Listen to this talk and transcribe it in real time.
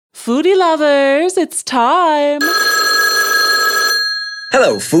Foodie lovers, it's time.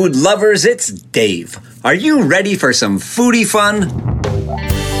 Hello, food lovers, it's Dave. Are you ready for some foodie fun?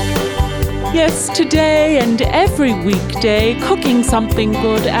 Yes, today and every weekday, cooking something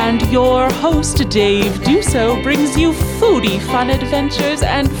good, and your host, Dave Duso, brings you foodie fun adventures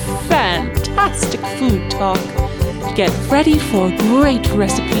and fantastic food talk. Get ready for great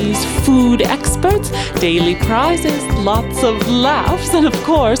recipes, food experts, daily prizes, lots of laughs, and of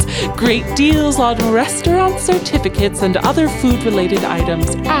course, great deals on restaurant certificates and other food-related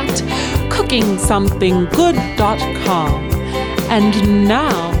items at cookingsomethinggood.com. And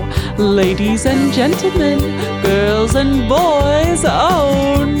now, ladies and gentlemen, girls and boys,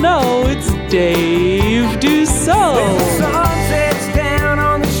 oh no, it's Dave Duso. When the sun sets down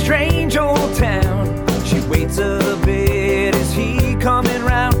on the strange old town, she waits a bit, is he coming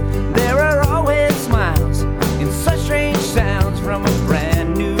round? There are always smiles in such strange sounds from a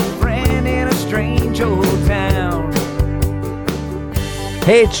brand new friend in a strange old town.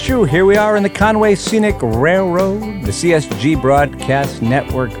 Hey, it's true. Here we are in the Conway Scenic Railroad. The CSG Broadcast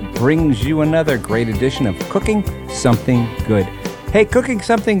Network brings you another great edition of Cooking Something Good. Hey, Cooking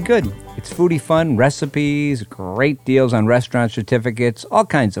Something Good. It's foodie fun, recipes, great deals on restaurant certificates, all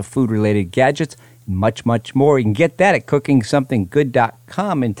kinds of food-related gadgets, much, much more. You can get that at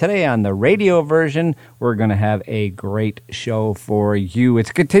cookingsomethinggood.com. And today on the radio version, we're going to have a great show for you.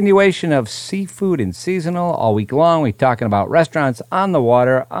 It's a continuation of seafood and seasonal all week long. We're talking about restaurants on the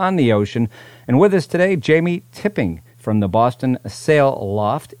water, on the ocean. And with us today, Jamie Tipping from the Boston Sail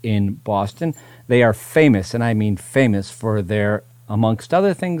Loft in Boston. They are famous, and I mean famous, for their, amongst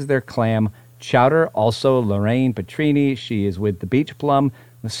other things, their clam chowder. Also, Lorraine Petrini, she is with the Beach Plum,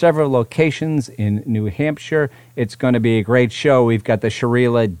 with several locations in New Hampshire. It's going to be a great show. We've got the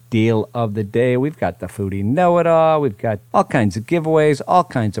Sharila Deal of the Day. We've got the Foodie Know-It-All. We've got all kinds of giveaways, all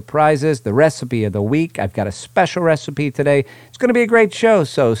kinds of prizes, the Recipe of the Week. I've got a special recipe today. It's going to be a great show,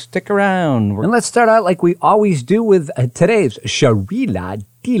 so stick around. And let's start out like we always do with today's Sharila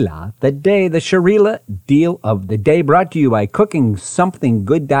Deal of the Day. The Sharila Deal of the Day, brought to you by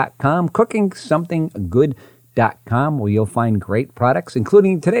cookingsomethinggood.com. cookingsomethinggood.com, where you'll find great products,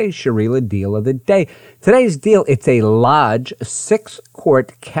 including today's Sharila Deal of the Day. Today's deal, it's a Lodge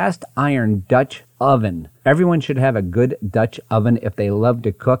 6-quart cast iron Dutch oven. Everyone should have a good Dutch oven if they love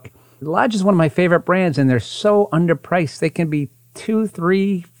to cook. Lodge is one of my favorite brands, and they're so underpriced. They can be $200,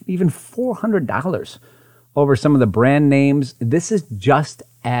 $300, even $400 over some of the brand names. This is just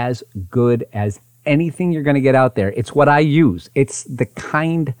as good as anything you're going to get out there. It's what I use. It's the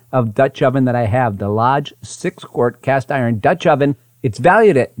kind of Dutch oven that I have, the Lodge 6-quart cast iron Dutch oven. It's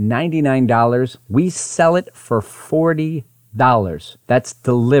valued at $99. We sell it for $40. That's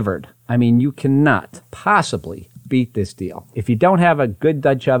delivered. I mean, you cannot possibly beat this deal. If you don't have a good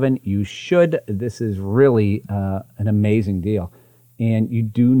Dutch oven, you should. This is really an amazing deal. And you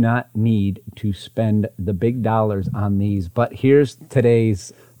do not need to spend the big dollars on these. But here's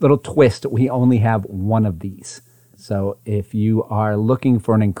today's little twist. We only have one of these. So if you are looking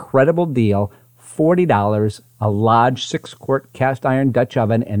for an incredible deal, $40, a Lodge 6-quart cast iron Dutch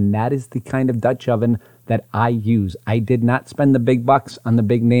oven, and that is the kind of Dutch oven that I use. I did not spend the big bucks on the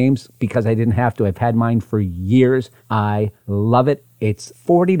big names because I didn't have to. I've had mine for years. I love it. It's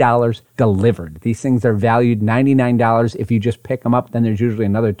 $40 delivered. These things are valued $99. If you just pick them up, then there's usually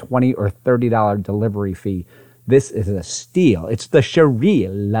another $20 or $30 delivery fee. This is a steal. It's the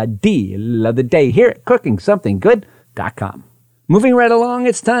Sharila Deal of the Day here at cookingsomethinggood.com. Moving right along,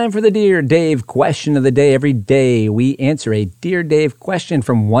 it's time for the Dear Dave question of the day. Every day we answer a Dear Dave question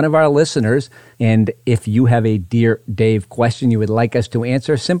from one of our listeners. And if you have a Dear Dave question you would like us to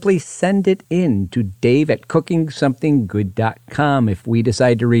answer, simply send it in to dave@cookingsomethinggood.com. If we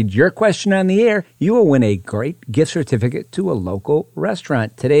decide to read your question on the air, you will win a great gift certificate to a local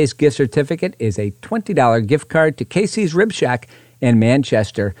restaurant. Today's gift certificate is a $20 gift card to Casey's Rib Shack in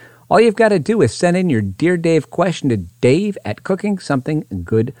Manchester. All you've got to do is send in your Dear Dave question to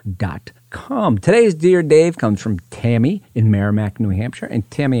dave@cookingsomethinggood.com. Today's Dear Dave comes from Tammy in Merrimack, New Hampshire, and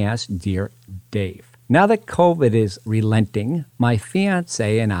Tammy asks, Dear Dave, now that COVID is relenting, my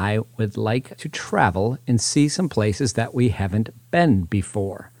fiance and I would like to travel and see some places that we haven't been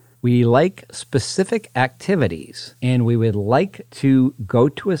before. We like specific activities, and we would like to go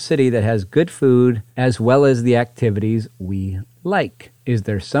to a city that has good food as well as the activities we like. Is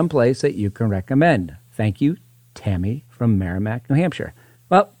there some place that you can recommend? Thank you, Tammy from Merrimack, New Hampshire.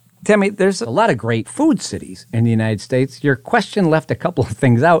 Well, Tammy, there's a lot of great food cities in the United States. Your question left a couple of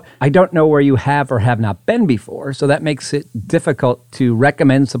things out. I don't know where you have or have not been before, so that makes it difficult to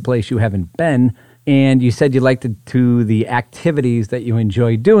recommend some place you haven't been. And you said you liked to do the activities that you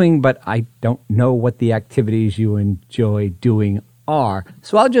enjoy doing, but I don't know what the activities you enjoy doing are.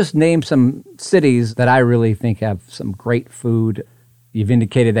 So I'll just name some cities that I really think have some great food. You've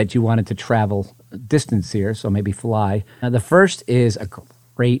indicated that you wanted to travel distance here, so maybe fly. The first is a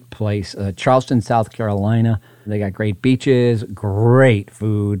great place, Charleston, South Carolina. They got great beaches, great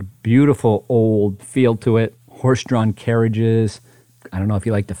food, beautiful old feel to it, horse-drawn carriages. I don't know if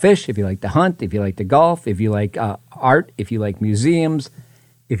you like to fish, if you like to hunt, if you like to golf, if you like art, if you like museums,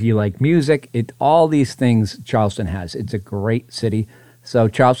 if you like music. All these things Charleston has. It's a great city. So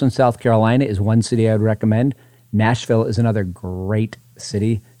Charleston, South Carolina is one city I would recommend. Nashville is another great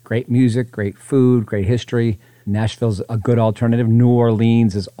city. Great music, great food, great history. Nashville's a good alternative. New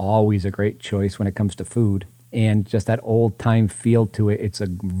Orleans is always a great choice when it comes to food. And just that old-time feel to it. It's a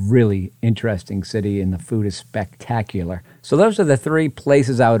really interesting city, and the food is spectacular. So those are the three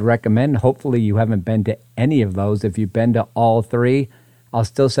places I would recommend. Hopefully you haven't been to any of those. If you've been to all three, I'll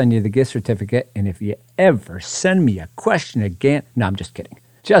still send you the gift certificate. And if you ever send me a question again, no, I'm just kidding.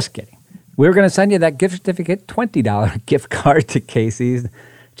 Just kidding. We're going to send you that gift certificate, $20 gift card to Casey's.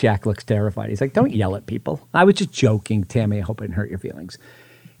 Jack looks terrified. He's like, don't yell at people. I was just joking, Tammy. I hope I didn't hurt your feelings.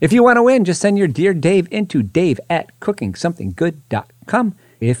 If you want to win, just send your Dear Dave into dave@cookingsomethinggood.com.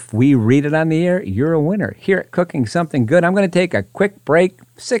 If we read it on the air, you're a winner. Here at Cooking Something Good, I'm going to take a quick break,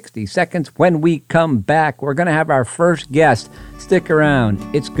 60 seconds. When we come back, we're going to have our first guest. Stick around.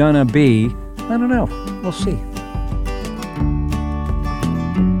 It's going to be, I don't know, we'll see.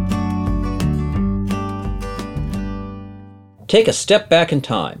 Take a step back in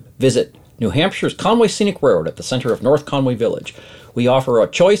time. Visit New Hampshire's Conway Scenic Railroad at the center of North Conway Village. We offer a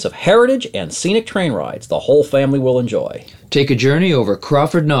choice of heritage and scenic train rides the whole family will enjoy. Take a journey over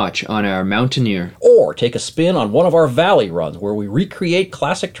Crawford Notch on our Mountaineer. Or take a spin on one of our valley runs where we recreate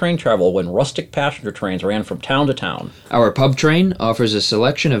classic train travel when rustic passenger trains ran from town to town. Our pub train offers a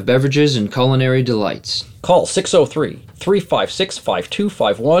selection of beverages and culinary delights. Call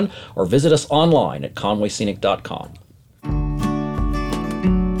 603-356-5251 or visit us online at conwayscenic.com.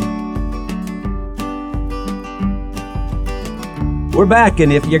 We're back,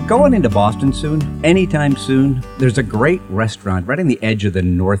 and if you're going into Boston soon, anytime soon, there's a great restaurant right on the edge of the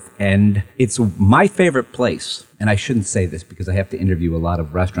North End. It's my favorite place, and I shouldn't say this because I have to interview a lot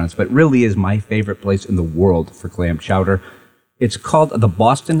of restaurants, but it really is my favorite place in the world for clam chowder. It's called the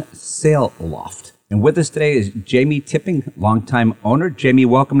Boston Sail Loft. And with us today is Jamie Tipping, longtime owner. Jamie,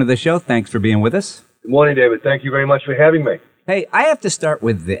 welcome to the show. Thanks for being with us. Good morning, David. Thank you very much for having me. Hey, I have to start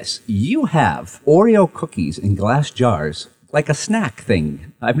with this. You have Oreo cookies in glass jars, like a snack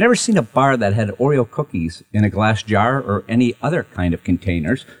thing. I've never seen a bar that had Oreo cookies in a glass jar or any other kind of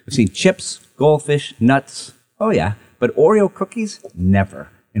containers. I've seen chips, goldfish, nuts. Oh yeah, but Oreo cookies, never.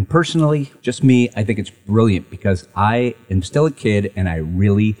 And personally, just me, I think it's brilliant because I am still a kid and I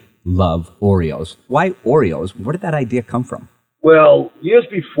really love Oreos. Why Oreos? Where did that idea come from? Well, years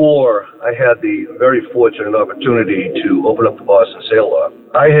before I had the very fortunate opportunity to open up the Boston Sail Loft,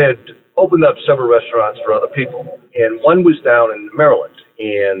 I had opened up several restaurants for other people, and one was down in Maryland.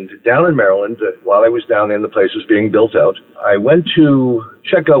 And down in Maryland, while I was down there and the place was being built out, I went to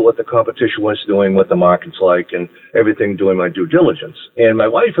check out what the competition was doing, what the market's like, and everything, doing my due diligence. And my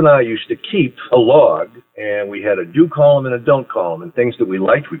wife and I used to keep a log, and we had a do column and a don't column, and things that we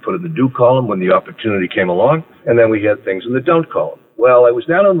liked, we put in the do column when the opportunity came along, and then we had things in the don't column. Well, I was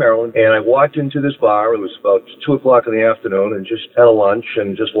down in Maryland, and I walked into this bar. It was about 2 o'clock in the afternoon, and just had a lunch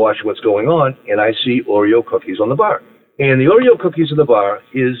and just watching what's going on, and I see Oreo cookies on the bar. And the Oreo cookies in the bar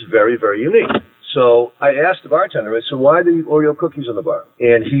is very, very unique. So I asked the bartender, I said, why the Oreo cookies in the bar?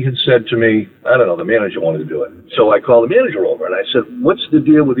 And he had said to me, I don't know, the manager wanted to do it. So I called the manager over, and I said, what's the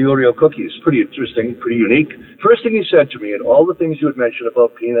deal with the Oreo cookies? Pretty interesting, pretty unique. First thing he said to me, and all the things you had mentioned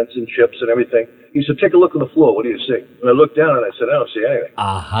about peanuts and chips and everything, he said, take a look on the floor. What do you see? And I looked down, and I said, I don't see anything.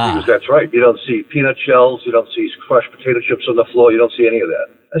 He goes, that's right. You don't see peanut shells. You don't see crushed potato chips on the floor. You don't see any of that.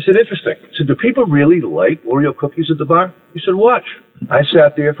 I said, interesting. I said, do people really like Oreo cookies at the bar? He said, watch. I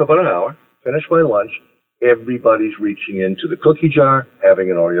sat there for about an hour, finished my lunch. Everybody's reaching into the cookie jar, having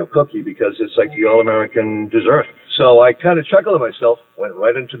an Oreo cookie, because it's like the all-American dessert. So I kind of chuckled at myself, went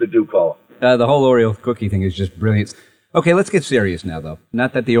right into the do column. The whole Oreo cookie thing is just brilliant. Okay, let's get serious now, though.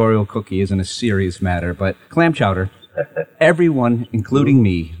 Not that the Oreo cookie isn't a serious matter, but clam chowder. Everyone, including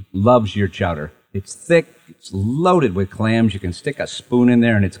me, loves your chowder. It's thick, it's loaded with clams. You can stick a spoon in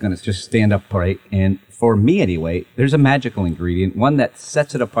there and it's going to just stand upright. And for me anyway, there's a magical ingredient, one that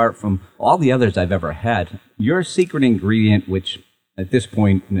sets it apart from all the others I've ever had. Your secret ingredient, which At this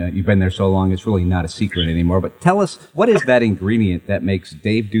point, you've been there so long, it's really not a secret anymore. But tell us, what is that ingredient that makes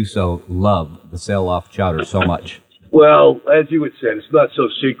Dave Dusso love the Sail Loft chowder so much? Well, as you had said, it's not so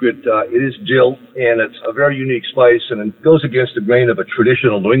secret. It is dill, and it's a very unique spice, and it goes against the grain of a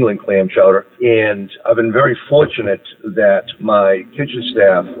traditional New England clam chowder. And I've been very fortunate that my kitchen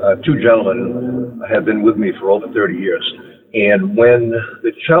staff, two gentlemen, have been with me for over 30 years. And when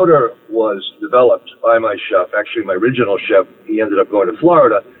the chowder was developed by my chef, actually my original chef, he ended up going to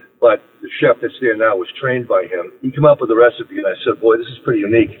Florida, but the chef that's there now was trained by him. He came up with a recipe, and I said, boy, this is pretty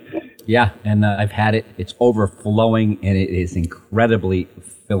unique. Yeah, and I've had it. It's overflowing, and it is incredibly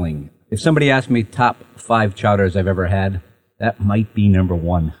filling. If somebody asked me top 5 chowders I've ever had, that might be number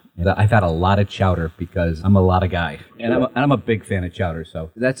 1. And I've had a lot of chowder because I'm a lot of guy, and I'm a big fan of chowder,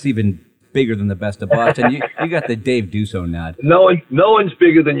 so that's even bigger than the best of Boston. You got the Dave Dusso nod. No one's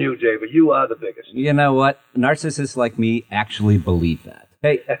bigger than you, David. You are the biggest. You know what? Narcissists like me actually believe that.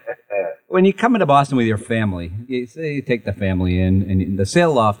 Hey, when you come into Boston with your family, you say you take the family in, and the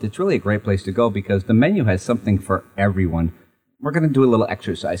Sail Loft, it's really a great place to go because the menu has something for everyone. We're going to do a little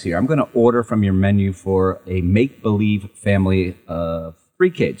exercise here. I'm going to order from your menu for a make-believe family of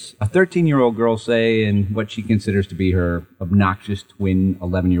 3 kids. A 13-year-old girl, say, and what she considers to be her obnoxious twin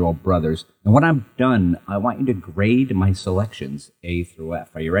 11-year-old brothers. And when I'm done, I want you to grade my selections A through F.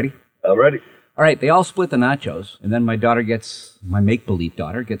 Are you ready? I'm ready. All right, they all split the nachos, and then my make-believe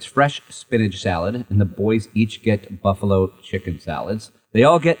daughter gets fresh spinach salad, and the boys each get buffalo chicken salads. They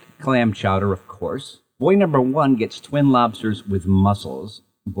all get clam chowder, of course. Boy number 1 gets twin lobsters with mussels.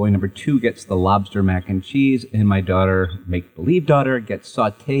 Boy number 2 gets the lobster mac and cheese, and my make-believe daughter, gets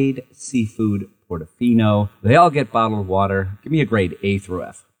sautéed seafood portofino. They all get bottled water. Give me a grade A through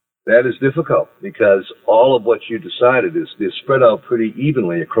F. That is difficult because all of what you decided is they're spread out pretty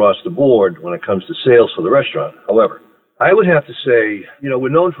evenly across the board when it comes to sales for the restaurant. However, I would have to say, we're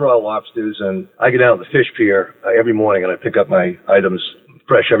known for our lobsters, and I get down to the fish pier every morning and I pick up my items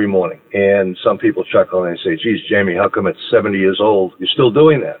fresh every morning. And some people chuckle and they say, geez, Jamie, how come at 70 years old you're still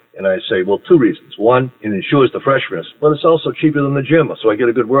doing that? And I say, well, 2 reasons. One, it ensures the freshness, but it's also cheaper than the gym, so I get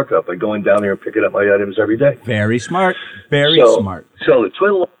a good workout by going down there and picking up my items every day. Very smart. Very smart. So the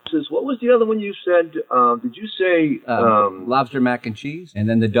twin lobsters, what was the other one you said? Did you say... lobster mac and cheese, and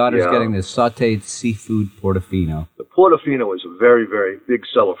then the daughter's getting the sautéed seafood portofino. The portofino is a very, very big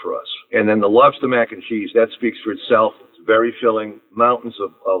seller for us. And then the lobster mac and cheese, that speaks for itself. Very filling, mountains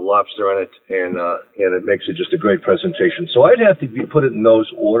of lobster in it, and it makes it just a great presentation. So I'd have to put it in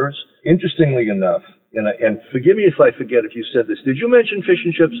those orders. Interestingly enough, and forgive me if I forget if you said this, did you mention fish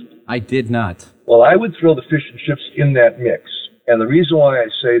and chips? I did not. Well, I would throw the fish and chips in that mix. And the reason why I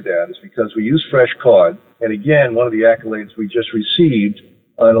say that is because we use fresh cod. And again, one of the accolades we just received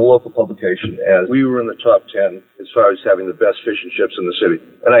in a local publication, as we were in the top 10 as far as having the best fish and chips in the city.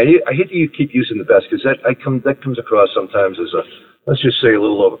 And I hate to keep using the best because that comes across sometimes as let's just say a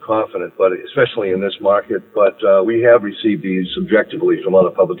little overconfident, but especially in this market. But we have received these objectively from other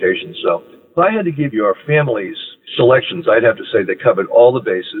publications. So if I had to give your family's selections, I'd have to say they covered all the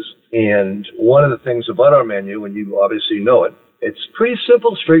bases. And one of the things about our menu, and you obviously know it, it's pretty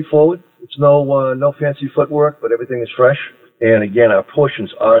simple, straightforward. It's no fancy footwork, but everything is fresh. And again, our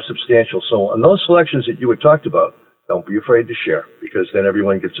portions are substantial. So on those selections that you had talked about, don't be afraid to share because then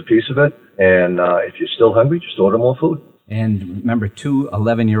everyone gets a piece of it. And if you're still hungry, just order more food. And remember, 2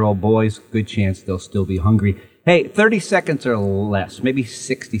 11-year-old boys, good chance they'll still be hungry. Hey, 30 seconds or less, maybe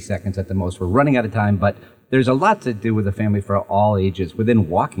 60 seconds at the most. We're running out of time, but there's a lot to do with the family for all ages within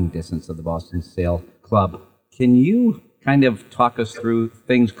walking distance of the Boston Sail Club. Can you kind of talk us through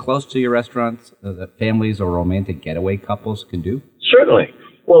things close to your restaurants that families or romantic getaway couples can do? Certainly.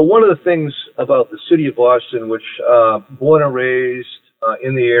 Well, one of the things about the city of Boston, which born and raised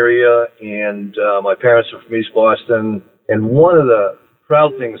in the area, and my parents are from East Boston, and one of the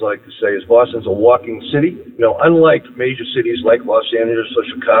proud things I like to say is Boston's a walking city. Unlike major cities like Los Angeles or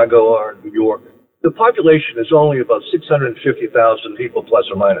Chicago or New York, the population is only about 650,000 people plus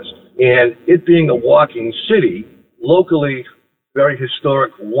or minus. And it being a walking city, locally, very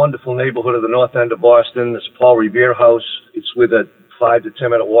historic, wonderful neighborhood of the north end of Boston. It's Paul Revere House. It's with a 5 to 10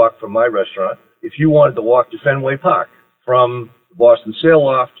 minute walk from my restaurant. If you wanted to walk to Fenway Park from Boston Sail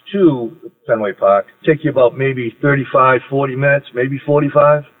Loft to Fenway Park, take you about maybe 35, 40 minutes, maybe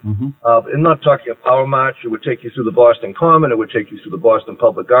 45. I'm not talking a power march. It would take you through the Boston Common. It would take you through the Boston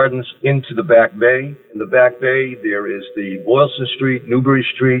Public Gardens into the Back Bay. In the Back Bay, there is the Boylston Street, Newbury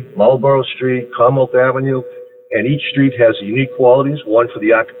Street, Marlborough Street, Commonwealth Avenue. And each street has unique qualities, one for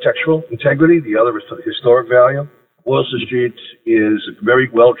the architectural integrity, the other is for the historic value. Boylston Street is a very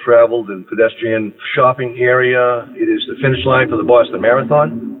well-traveled and pedestrian shopping area. It is the finish line for the Boston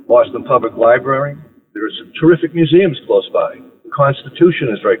Marathon, Boston Public Library. There are some terrific museums close by. The Constitution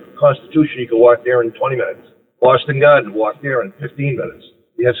is right. Constitution, you can walk there in 20 minutes. Boston Garden, walk there in 15 minutes.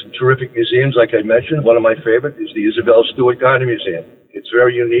 You have some terrific museums, like I mentioned. One of my favorite is the Isabel Stewart Garden Museum. It's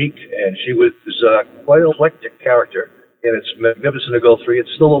very unique, and she was quite an eclectic character, and it's magnificent to go through.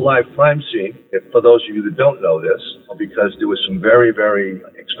 It's still a live crime scene, for those of you that don't know this, because there was some very, very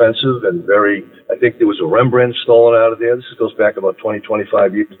expensive and I think there was a Rembrandt stolen out of there. This goes back about 20,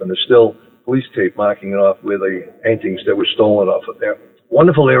 25 years, and there's still police tape marking it off where the paintings that were stolen off of there.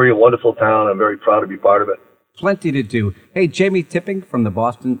 Wonderful area, wonderful town. I'm very proud to be part of it. Plenty to do. Hey, Jamie Tipping from the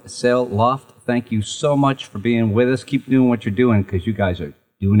Boston Sail Loft, thank you so much for being with us. Keep doing what you're doing because you guys are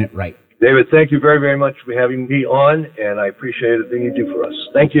doing it right. David, thank you very, very much for having me on, and I appreciate everything you do for us.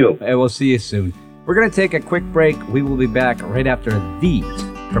 Thank you. And we'll see you soon. We're going to take a quick break. We will be back right after these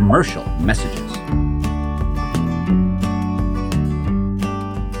commercial messages.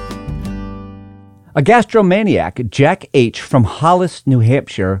 A gastromaniac, Jack H. from Hollis, New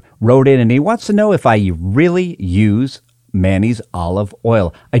Hampshire, wrote in and he wants to know if I really use Manny's olive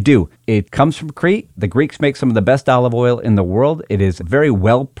oil. I do. It comes from Crete. The Greeks make some of the best olive oil in the world. It is very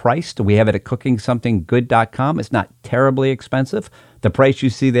well priced. We have it at cookingsomethinggood.com. It's not terribly expensive. The price you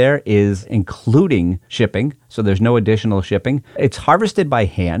see there is including shipping, so there's no additional shipping. It's harvested by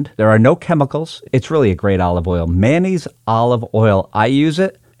hand. There are no chemicals. It's really a great olive oil. Manny's olive oil. I use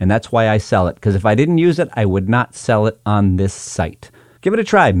it. And that's why I sell it, because if I didn't use it, I would not sell it on this site. Give it a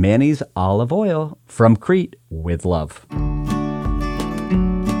try. Manny's olive oil from Crete with love.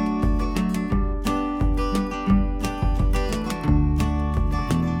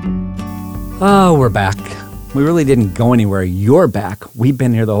 Oh, we're back. We really didn't go anywhere. You're back. We've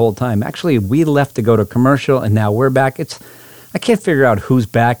been here the whole time. Actually, we left to go to commercial, and now we're back. I can't figure out who's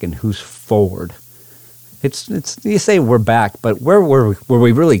back and who's forward. It's you say we're back, but were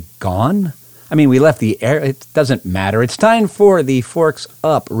we really gone? I mean, we left the air. It doesn't matter. It's time for the Forks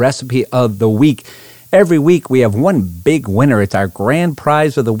Up recipe of the week. Every week we have one big winner. It's our grand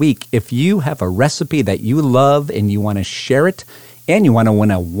prize of the week. If you have a recipe that you love and you want to share it and you want to win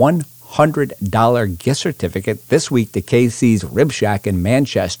a $100 gift certificate this week to KC's Rib Shack in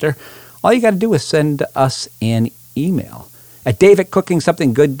Manchester, all you got to do is send us an email. At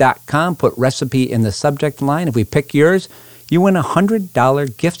dave@cookingsomethinggood.com, put recipe in the subject line. If we pick yours, you win a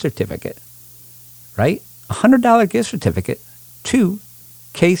 $100 gift certificate, right? A $100 gift certificate to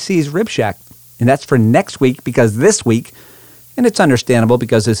KC's Rib Shack. And that's for next week, because this week, and it's understandable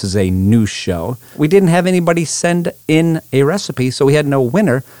because this is a new show, we didn't have anybody send in a recipe, so we had no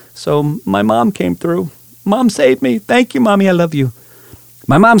winner. So my mom came through. Mom saved me. Thank you, Mommy. I love you.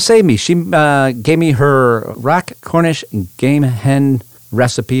 My mom saved me. She gave me her rock Cornish game hen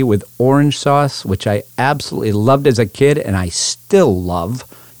recipe with orange sauce, which I absolutely loved as a kid, and I still love,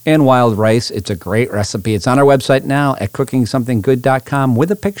 and wild rice. It's a great recipe. It's on our website now at cookingsomethinggood.com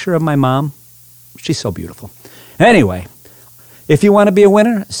with a picture of my mom. She's so beautiful. Anyway, if you want to be a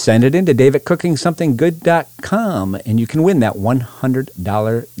winner, send it in to dave@cookingsomethinggood.com, and you can win that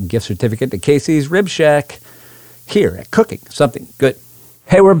 $100 gift certificate to KC's Rib Shack here at Cooking Something Good.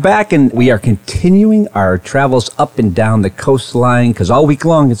 Hey, we're back, and we are continuing our travels up and down the coastline, because all week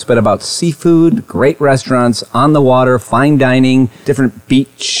long it's been about seafood, great restaurants, on the water, fine dining, different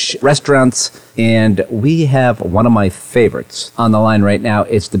beach restaurants, and we have one of my favorites on the line right now.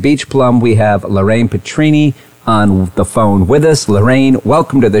 It's the Beach Plum. We have Lorraine Petrini on the phone with us. Lorraine,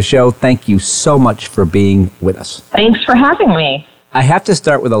 welcome to the show. Thank you so much for being with us. Thanks for having me. I have to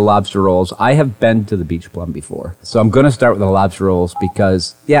start with the lobster rolls. I have been to the Beach Plum before, so I'm going to start with the lobster rolls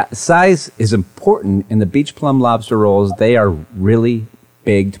because, size is important in the Beach Plum lobster rolls. They are really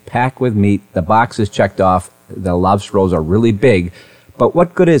big, packed with meat. The box is checked off. The lobster rolls are really big. But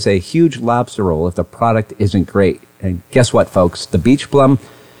what good is a huge lobster roll if the product isn't great? And guess what, folks? The Beach Plum,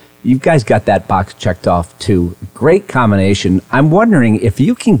 you guys got that box checked off too. Great combination. I'm wondering if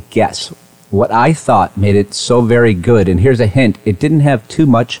you can guess what I thought made it so very good. And here's a hint. It didn't have too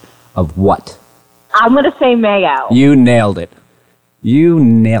much of what? I'm going to say mayo. You nailed it.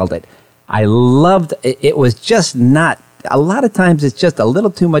 I loved it. It was just not, a lot of times it's just a little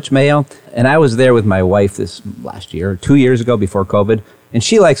too much mayo. And I was there with my wife this last year, 2 years ago before COVID, and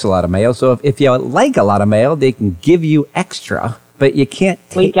she likes a lot of mayo. So if you like a lot of mayo, they can give you extra, but you can't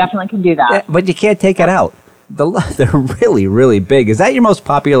We definitely can do that. But you can't take it out. They're really, really big. Is that your most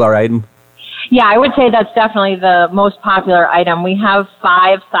popular item? Yeah, I would say that's definitely the most popular item. We have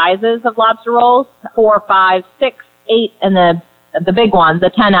 5 sizes of lobster rolls, 4, 5, 6, 8, and the the big ones,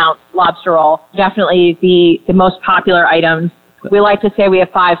 the 10-ounce lobster roll, definitely the most popular items. We like to say we have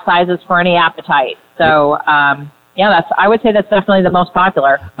 5 sizes for any appetite. So, I would say that's definitely the most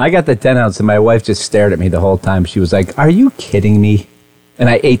popular. I got the 10-ounce, and my wife just stared at me the whole time. She was like, "Are you kidding me?" And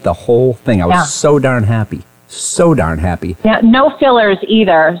I ate the whole thing. I was so darn happy. So darn happy. Yeah, no fillers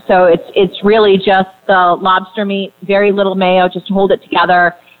either. So it's really just the lobster meat, very little mayo, just to hold it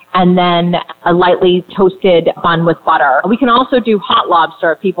together, and then a lightly toasted bun with butter. We can also do hot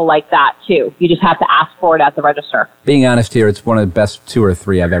lobster if people like that too. You just have to ask for it at the register. Being honest here, it's one of the best 2 or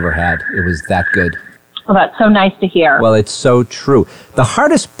 3 I've ever had. It was that good. Well, that's so nice to hear. Well, it's so true. The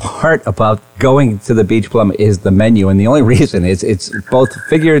hardest part about going to the Beach Plum is the menu, and the only reason is it's both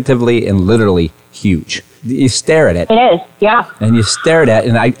figuratively and literally huge. You stare at it. It is, yeah. And you stare at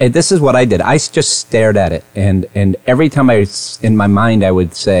it, and this is what I did. I just stared at it, and every time in my mind, I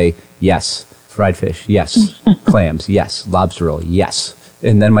would say, yes, fried fish, yes, clams, yes, lobster roll, yes.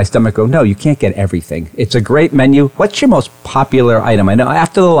 And then my stomach go, no, you can't get everything. It's a great menu. What's your most popular item? I know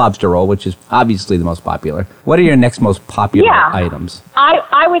after the lobster roll, which is obviously the most popular, what are your next most popular items?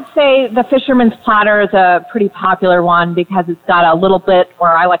 I would say the fisherman's platter is a pretty popular one because it's got a little bit, or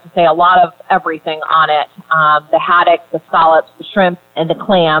I like to say a lot of everything on it. The haddock, the scallops, the shrimp, and the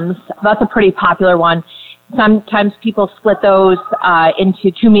clams. That's a pretty popular one. Sometimes people split those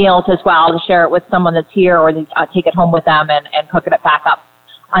into 2 meals as well to share it with someone that's here, or they take it home with them and cook it back up.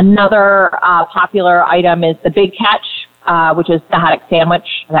 Another popular item is the Big Catch, which is the haddock sandwich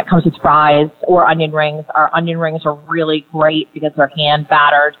that comes with fries or onion rings. Our onion rings are really great because they're hand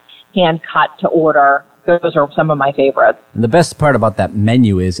battered, hand cut to order. Those are some of my favorites. And the best part about that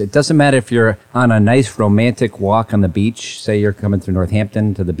menu is it doesn't matter if you're on a nice romantic walk on the beach. Say you're coming through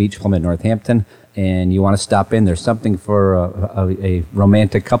Northampton to the Beach Plum in Northampton, and you want to stop in. There's something for a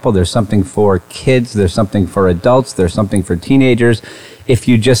romantic couple. There's something for kids. There's something for adults. There's something for teenagers. If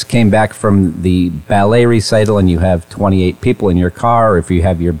you just came back from the ballet recital and you have 28 people in your car, or if you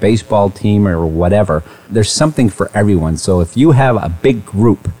have your baseball team or whatever, there's something for everyone. So if you have a big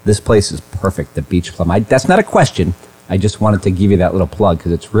group, this place is perfect, the Beach Plum. That's not a question. I just wanted to give you that little plug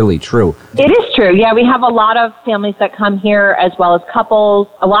because it's really true. It is true. Yeah, we have a lot of families that come here as well as couples,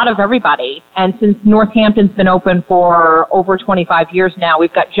 a lot of everybody. And since Northampton's been open for over 25 years now,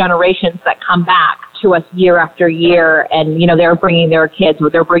 we've got generations that come back to us year after year. And, they're bringing their kids or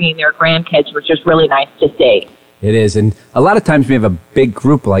they're bringing their grandkids, which is really nice to see. It is. And a lot of times we have a big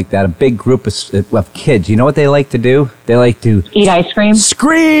group like that, a big group of kids. You know what they like to do? They like to eat ice cream.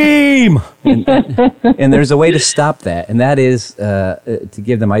 Scream! And there's a way to stop that, and that is to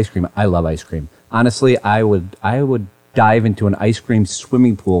give them ice cream. I love ice cream. Honestly, I would dive into an ice cream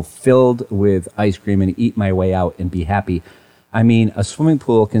swimming pool filled with ice cream and eat my way out and be happy. I mean, a swimming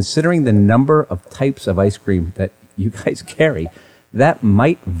pool, considering the number of types of ice cream that you guys carry, that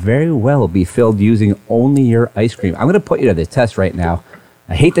might very well be filled using only your ice cream. I'm going to put you to the test right now.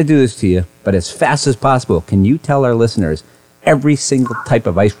 I hate to do this to you, but as fast as possible, can you tell our listeners every single type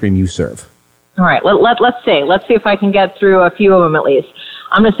of ice cream you serve? All right, let's see. Let's see if I can get through a few of them at least.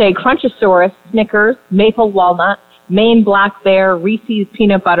 I'm going to say Crunchosaurus, Snickers, Maple Walnut, Maine Black Bear, Reese's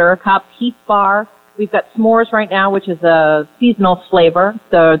Peanut Butter Cup, Heath Bar. We've got s'mores right now, which is a seasonal flavor.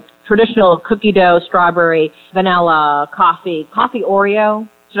 The traditional cookie dough, strawberry, vanilla, coffee Oreo.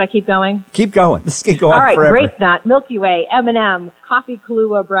 Should I keep going? Keep going. This can go on forever. All right, Grape Nut, Milky Way, M&M, Coffee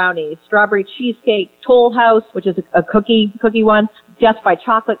Kahlua Brownie, Strawberry Cheesecake, Toll House, which is a cookie one, Death by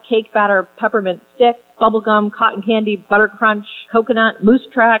Chocolate, Cake Batter, Peppermint Stick, Bubblegum, Cotton Candy, Butter Crunch, Coconut, Moose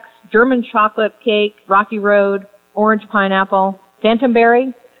Tracks, German Chocolate Cake, Rocky Road, Orange Pineapple, Phantom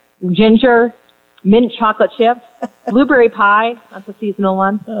Berry, Ginger, Mint Chocolate Chip, Blueberry Pie. That's a seasonal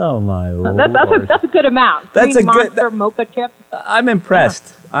one. Oh, my Lord. That's a good amount. That's Green Monster, Mocha Chip. I'm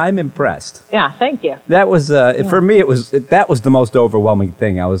impressed. Yeah. I'm impressed. Yeah, thank you. That was, for me, that was the most overwhelming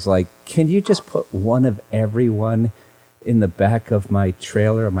thing. I was like, can you just put one of everyone in the back of my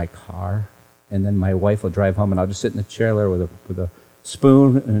trailer or my car? And then my wife will drive home, and I'll just sit in the trailer with a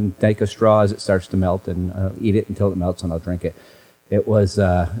spoon and take a straw as it starts to melt, and eat it until it melts, and I'll drink it. It was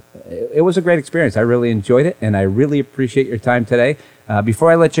a great experience. I really enjoyed it, and I really appreciate your time today.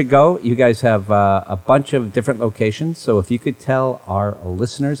 Before I let you go, you guys have a bunch of different locations, so if you could tell our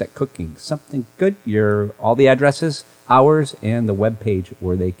listeners at Cooking Something Good, all the addresses, hours, and the webpage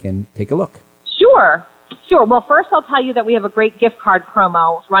where they can take a look. Sure. Well, first I'll tell you that we have a great gift card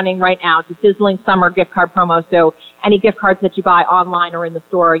promo running right now. It's a sizzling summer gift card promo, so any gift cards that you buy online or in the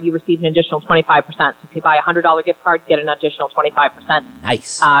store, you receive an additional 25%. So if you buy a $100 gift card, get an additional 25%.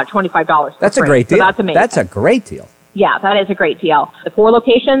 Nice. $25. That's a great deal. So that's amazing. That's a great deal. Yeah, that is a great deal. The 4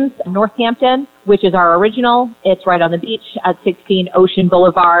 locations, North Hampton, which is our original. It's right on the beach at 16 Ocean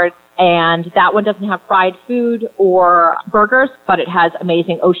Boulevard. And that one doesn't have fried food or burgers, but it has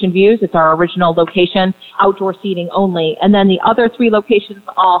amazing ocean views. It's our original location, outdoor seating only. And then the other 3 locations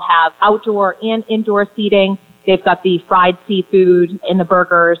all have outdoor and indoor seating. They've got the fried seafood in the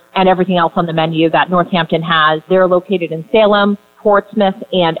burgers and everything else on the menu that Northampton has. They're located in Salem, Portsmouth,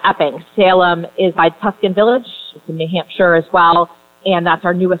 and Epping. Salem is by Tuscan Village. It's in New Hampshire as well. And that's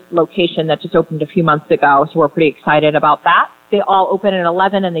our newest location that just opened a few months ago. So we're pretty excited about that. They all open at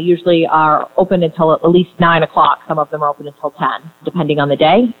 11, and they usually are open until at least 9 o'clock. Some of them are open until 10, depending on the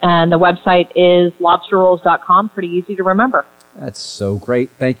day. And the website is lobsterrolls.com. Pretty easy to remember. That's so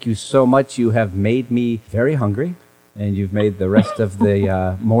great. Thank you so much. You have made me very hungry, and you've made the rest of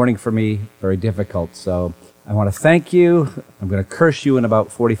the morning for me very difficult. So I want to thank you. I'm going to curse you in about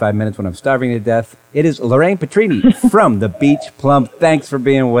 45 minutes when I'm starving to death. It is Lorraine Petrini from the Beach Plum. Thanks for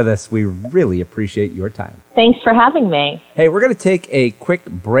being with us. We really appreciate your time. Thanks for having me. Hey, we're going to take a quick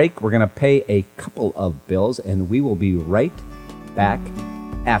break. We're going to pay a couple of bills, and we will be right back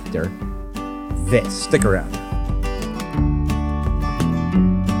after this. Stick around.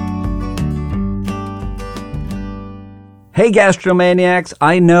 Hey, gastromaniacs,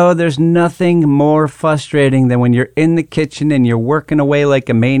 I know there's nothing more frustrating than when you're in the kitchen and you're working away like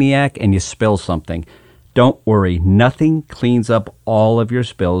a maniac and you spill something. Don't worry, nothing cleans up all of your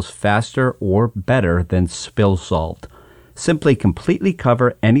spills faster or better than Spill Solved. Simply completely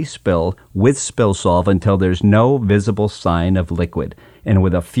cover any spill with Spill Solve until there's no visible sign of liquid. And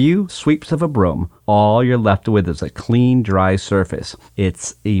with a few sweeps of a broom, all you're left with is a clean, dry surface.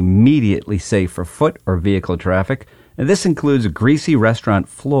 It's immediately safe for foot or vehicle traffic. And this includes greasy restaurant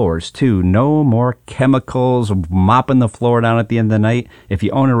floors, too. No more chemicals mopping the floor down at the end of the night. If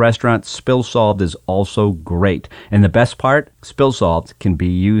you own a restaurant, Spill Solved is also great. And the best part, Spill Solved can be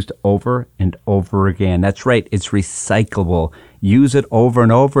used over and over again. That's right, it's recyclable. Use it over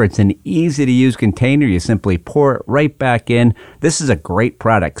and over. It's an easy-to-use container. You simply pour it right back in. This is a great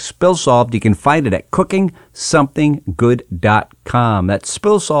product. Spill Solved, you can find it at cookingsomethinggood.com. That's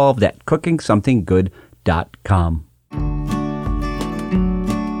Spill Solved at cookingsomethinggood.com.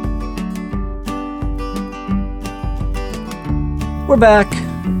 We're back.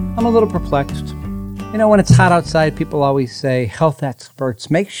 I'm a little perplexed. You know, when it's hot outside, people always say, health experts,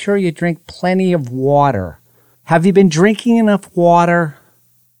 make sure you drink plenty of water. Have you been drinking enough water?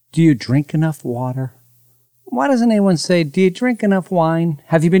 Do you drink enough water? Why doesn't anyone say, do you drink enough wine?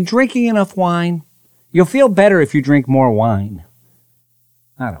 Have you been drinking enough wine? You'll feel better if you drink more wine.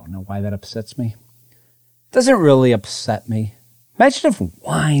 I don't know why that upsets me. It doesn't really upset me. Imagine if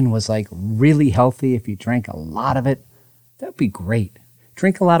wine was like really healthy if you drank a lot of it. That would be great.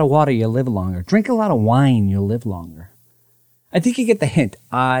 Drink a lot of water, you'll live longer. Drink a lot of wine, you'll live longer. I think you get the hint.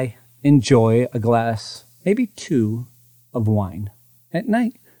 I enjoy a glass, maybe 2, of wine at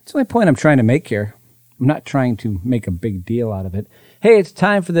night. That's the only point I'm trying to make here. I'm not trying to make a big deal out of it. Hey, it's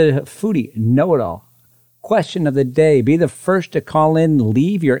time for the Foodie Know-It-All question of the day. Be the first to call in.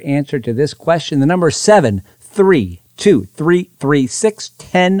 Leave your answer to this question. The number is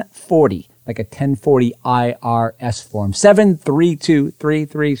 732-336-1040. Like a 1040 IRS form.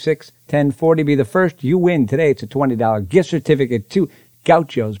 732-336-1040. Be the first. You win today. It's a $20 gift certificate to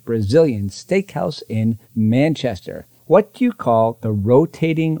Gaucho's Brazilian Steakhouse in Manchester. What do you call the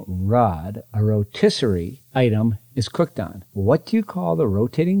rotating rod a rotisserie item is cooked on? What do you call the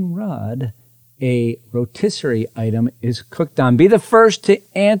rotating rod a rotisserie item is cooked on? Be the first to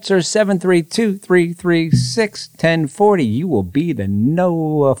answer. 732-336-1040. You will be the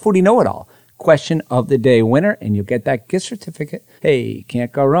Foodie Know-It-All question of the day winner, and you'll get that gift certificate. Hey,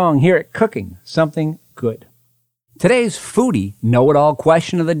 can't go wrong here at Cooking Something Good. Today's Foodie Know-It-All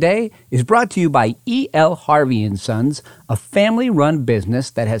question of the day is brought to you by E.L. Harvey & Sons, a family-run business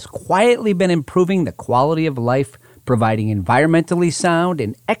that has quietly been improving the quality of life, providing environmentally sound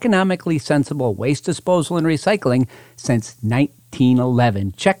and economically sensible waste disposal and recycling since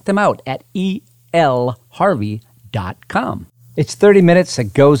 1911. Check them out at elharvey.com. It's 30 minutes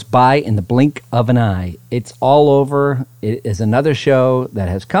that goes by in the blink of an eye. It's all over. It is another show that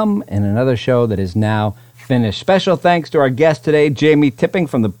has come and another show that is now finished. Special thanks to our guest today, Jamie Tipping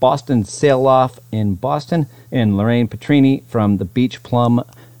from the Boston Sail Loft in Boston, and Lorraine Petrini from the Beach Plum,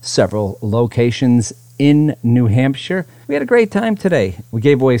 several locations in New Hampshire. We had a great time today. We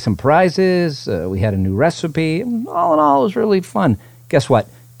gave away some prizes. We had a new recipe. All in all, it was really fun. Guess what?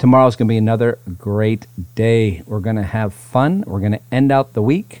 Tomorrow's going to be another great day. We're going to have fun. We're going to end out the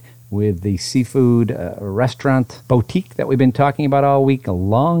week with the seafood restaurant boutique that we've been talking about all week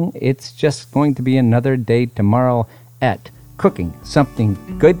long. It's just going to be another day tomorrow at Cooking Something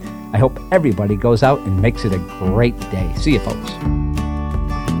Good. I hope everybody goes out and makes it a great day. See you, folks.